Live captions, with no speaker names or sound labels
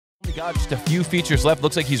only got just a few features left.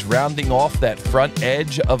 Looks like he's rounding off that front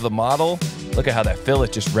edge of the model. Look at how that fillet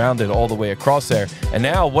just rounded all the way across there. And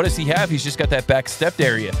now, what does he have? He's just got that back stepped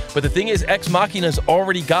area. But the thing is, Ex Machina's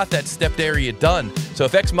already got that stepped area done. So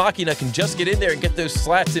if Ex Machina can just get in there and get those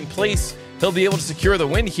slats in place, he'll be able to secure the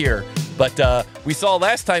win here. But we saw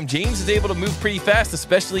last time, James is able to move pretty fast,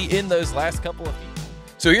 especially in those last couple of feet.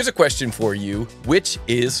 So here's a question for you. Which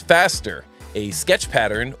is faster, a sketch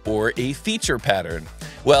pattern or a feature pattern?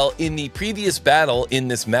 Well, in the previous battle in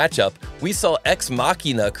this matchup, we saw Ex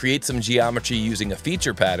Machina create some geometry using a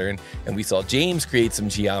feature pattern, and we saw James create some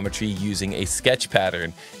geometry using a sketch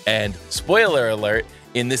pattern. And spoiler alert,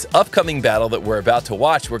 in this upcoming battle that we're about to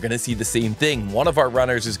watch, we're going to see the same thing. One of our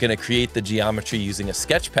runners is going to create the geometry using a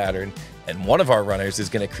sketch pattern, and one of our runners is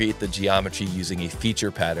going to create the geometry using a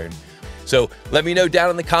feature pattern. So let me know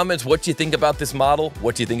down in the comments what you think about this model,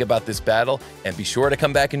 what you think about this battle, and be sure to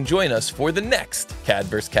come back and join us for the next CAD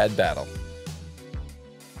vs. CAD battle.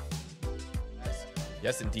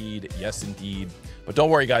 Yes, indeed. Yes, indeed. But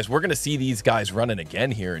don't worry, guys. We're going to see these guys running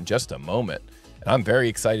again here in just a moment. And I'm very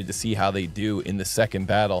excited to see how they do in the second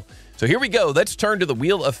battle. So here we go. Let's turn to the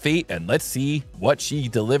Wheel of Fate and let's see what she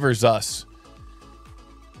delivers us.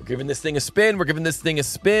 We're giving this thing a spin. We're giving this thing a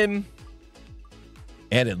spin.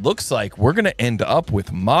 And it looks like we're going to end up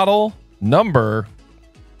with model number...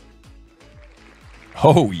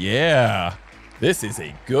 Oh, yeah. This is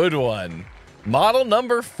a good one. Model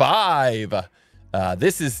number 5.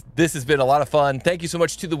 This has been a lot of fun. Thank you so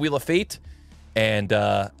much to the Wheel of Fate. And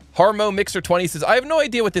Harmo Mixer 20 says, I have no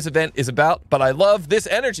idea what this event is about, but I love this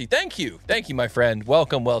energy. Thank you. Thank you, my friend.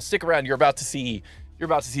 Welcome. Well, stick around. You're about to see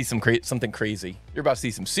something crazy. You're about to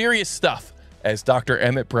see some serious stuff, as Dr.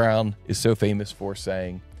 Emmett Brown is so famous for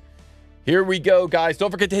saying. Here we go, guys.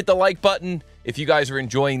 Don't forget to hit the like button. If you guys are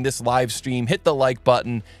enjoying this live stream, hit the like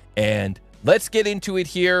button, and let's get into it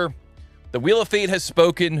here. The Wheel of Fate has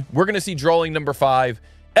spoken. We're going to see drawing number 5.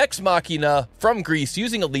 Ex Machina from Greece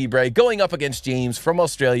using ALIBRE going up against James from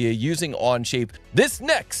Australia using Onshape. This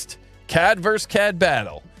next CAD vs. CAD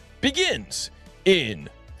battle begins in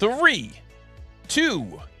 3,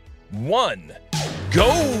 2, 1,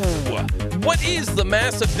 go! What is the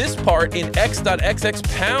mass of this part in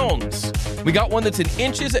x.xx pounds? We got one that's in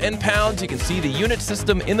inches and pounds. You can see the unit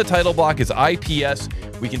system in the title block is IPS.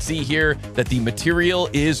 We can see here that the material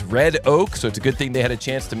is red oak, so it's a good thing they had a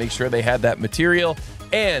chance to make sure they had that material.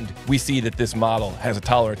 And we see that this model has a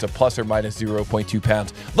tolerance of plus or minus 0.2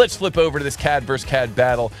 pounds. Let's flip over to this CAD vs. CAD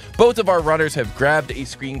battle. Both of our runners have grabbed a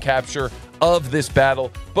screen capture of this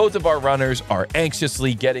battle. Both of our runners are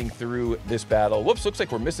anxiously getting through this battle. Whoops, looks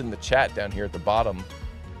like we're missing the chat down here at the bottom.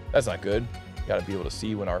 That's not good. You gotta be able to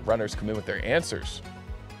see when our runners come in with their answers.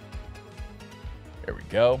 There we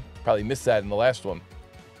go. Probably missed that in the last one.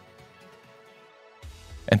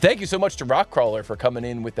 And thank you so much to Rockcrawler for coming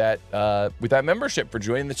in with that membership, for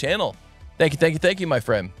joining the channel. Thank you, thank you, thank you, my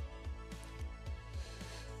friend.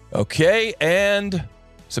 Okay, and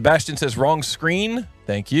Sebastian says wrong screen.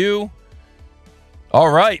 Thank you. All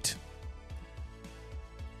right.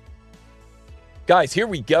 Guys, here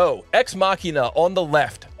we go. Ex Machina on the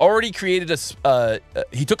left already created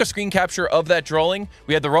he took a screen capture of that drawing.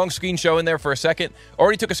 We had the wrong screen show in there for a second.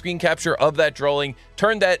 Already took a screen capture of that drawing,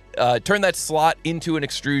 turned that slot into an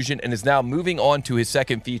extrusion, and is now moving on to his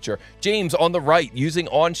second feature. James on the right, using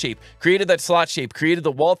Onshape, created that slot shape, created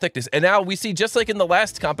the wall thickness, and now we see, just like in the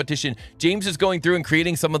last competition, James is going through and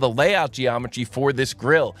creating some of the layout geometry for this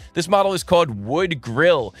grill. This model is called Wood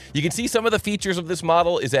Grill. You can see some of the features of this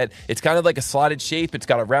model is that it's kind of like a slotted shape. It's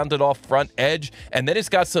got a rounded off front edge, and then it's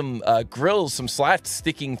got some grills, some slats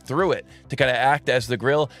sticking through it to kind of act as the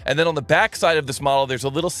grill. And then on the back side of this model, there's a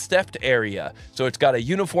little stepped area. So it's got a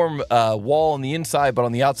uniform wall on the inside, but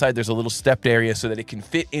on the outside, there's a little stepped area so that it can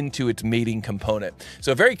fit into its mating component.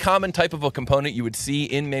 So a very common type of a component you would see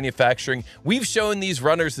in manufacturing. We've shown these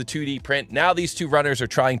runners the 2D print. Now these two runners are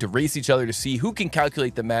trying to race each other to see who can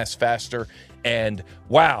calculate the mass faster. And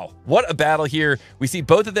wow, what a battle here. We see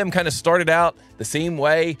both of them kind of started out the same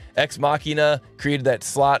way. Ex Machina created that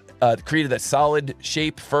slot, created that solid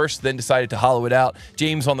shape first, then decided to hollow it out.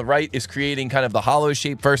 James on the right is creating kind of the hollow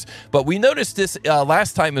shape first. But we noticed this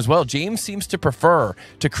last time as well. James seems to prefer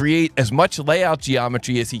to create as much layout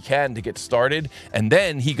geometry as he can to get started. And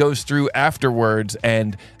then he goes through afterwards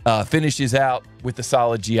and finishes out with the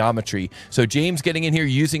solid geometry. So James getting in here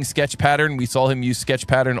using sketch pattern. We saw him use sketch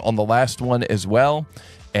pattern on the last one as well.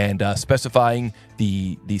 and specifying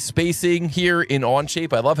the spacing here in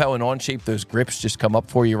Onshape. I love how in Onshape those grips just come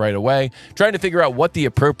up for you right away. Trying to figure out what the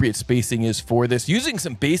appropriate spacing is for this. Using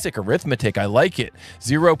some basic arithmetic, I like it.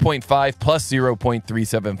 0.5 plus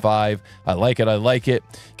 0.375. I like it, I like it.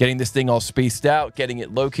 Getting this thing all spaced out, getting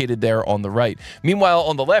it located there on the right. Meanwhile,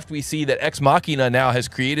 on the left, we see that Ex Machina now has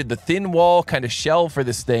created the thin wall kind of shell for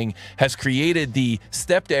this thing, has created the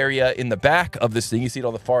stepped area in the back of this thing. You see it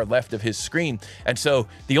on the far left of his screen. And so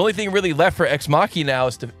the only thing really left for Ex Machina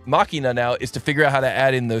now is to figure out how to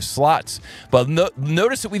add in those slots. But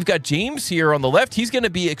notice that we've got James here on the left. He's going to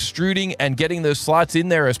be extruding and getting those slots in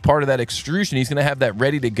there as part of that extrusion. He's going to have that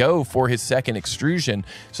ready to go for his second extrusion.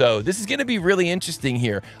 So this is going to be really interesting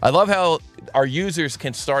here. I love how our users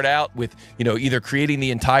can start out with, you know, either creating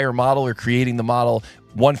the entire model or creating the model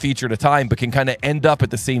one feature at a time, but can kind of end up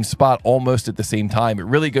at the same spot almost at the same time. It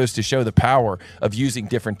really goes to show the power of using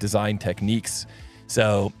different design techniques.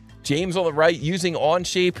 So James on the right using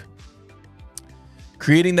Onshape,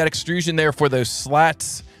 creating that extrusion there for those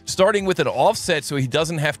slats, starting with an offset so he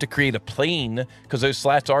doesn't have to create a plane because those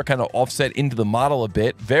slats are kind of offset into the model a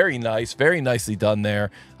bit. Very nice, very nicely done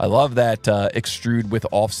there. I love that extrude with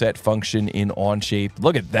offset function in Onshape.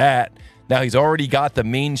 Look at that. Now he's already got the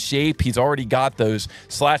main shape. He's already got those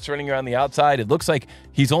slats running around the outside. It looks like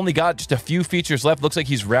he's only got just a few features left. Looks like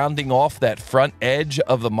he's rounding off that front edge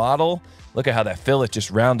of the model. Look at how that fillet just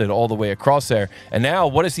rounded all the way across there. And now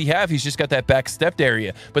what does he have? He's just got that back stepped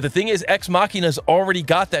area. But the thing is, Ex Machina's already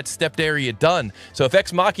got that stepped area done. So if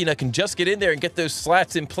Ex Machina can just get in there and get those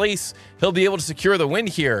slats in place, he'll be able to secure the win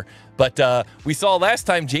here. But we saw last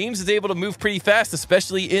time James is able to move pretty fast,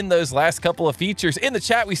 especially in those last couple of features. In the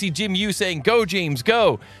chat, we see Jim Yu saying, "Go, James,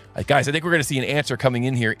 go." Guys, I think we're going to see an answer coming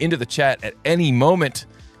in here into the chat at any moment.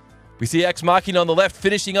 We see Ex Machina on the left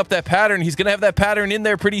finishing up that pattern. He's going to have that pattern in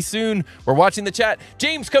there pretty soon. We're watching the chat.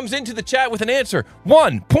 James comes into the chat with an answer,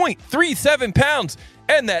 1.37 pounds.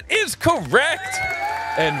 And that is correct.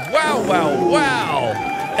 And wow, wow,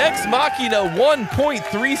 wow. Ex Machina,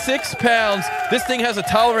 1.36 pounds. This thing has a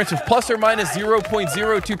tolerance of plus or minus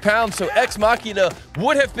 0.02 pounds. So Ex Machina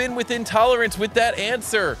would have been within tolerance with that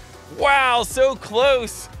answer. Wow, so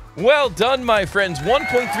close. Well done, my friends.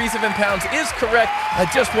 1.37 pounds is correct. I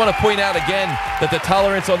just want to point out again that the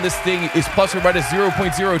tolerance on this thing is plus or minus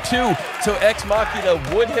 0.02. So Ex Machina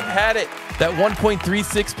would have had it. That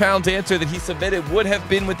 1.36 pounds answer that he submitted would have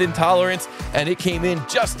been within tolerance, and it came in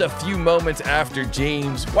just a few moments after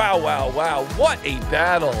James. Wow, wow, wow. What a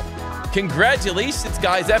battle. Congratulations,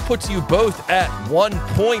 guys. That puts you both at 1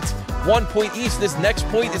 point. 1 point each. This next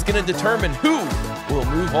point is going to determine who will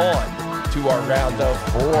move on to our round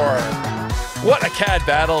of 4. What a CAD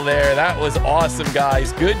battle there. That was awesome,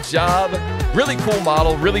 guys. Good job. Really cool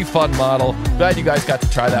model, really fun model. Glad you guys got to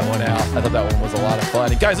try that one out. I thought that one was a lot of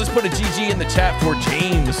fun. And guys, let's put a GG in the chat for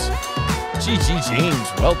James. GG,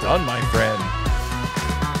 James. Well done, my friend.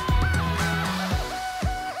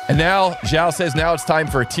 And now, Zhao says now it's time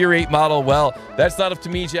for a Tier 8 model. Well, that's not up to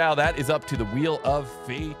me, Zhao. That is up to the Wheel of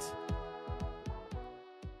Fate.